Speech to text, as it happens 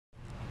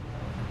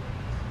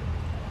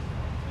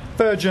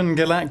Virgin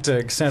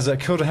Galactic says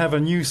it could have a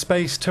new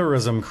space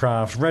tourism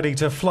craft ready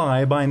to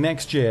fly by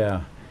next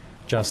year.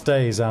 Just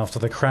days after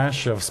the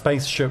crash of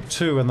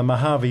SpaceShipTwo in the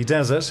Mohave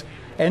Desert,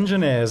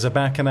 engineers are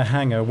back in a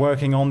hangar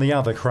working on the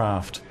other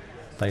craft.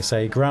 They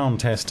say ground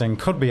testing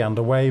could be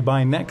underway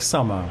by next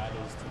summer.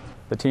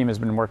 The team has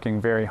been working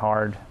very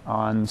hard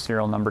on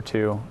serial number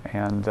 2,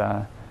 and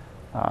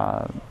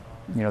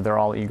they're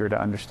all eager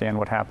to understand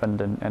what happened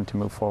and to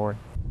move forward.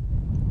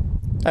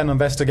 An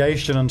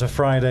investigation into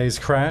Friday's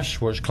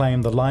crash, which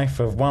claimed the life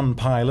of one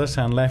pilot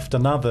and left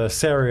another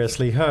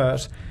seriously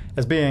hurt,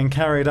 is being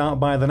carried out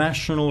by the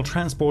National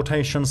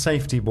Transportation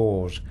Safety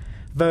Board.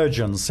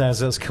 Virgin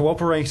says it's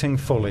cooperating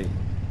fully.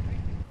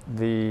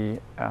 The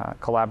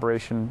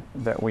collaboration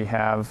that we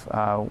have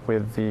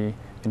with the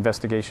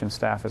investigation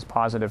staff is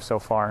positive so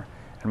far,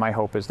 and my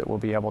hope is that we'll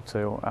be able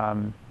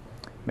to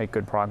make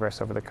good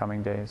progress over the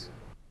coming days.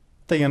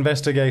 The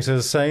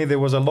investigators say there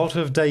was a lot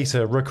of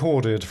data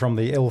recorded from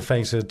the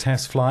ill-fated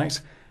test flight,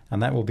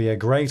 and that will be a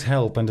great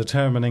help in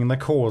determining the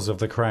cause of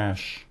the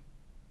crash.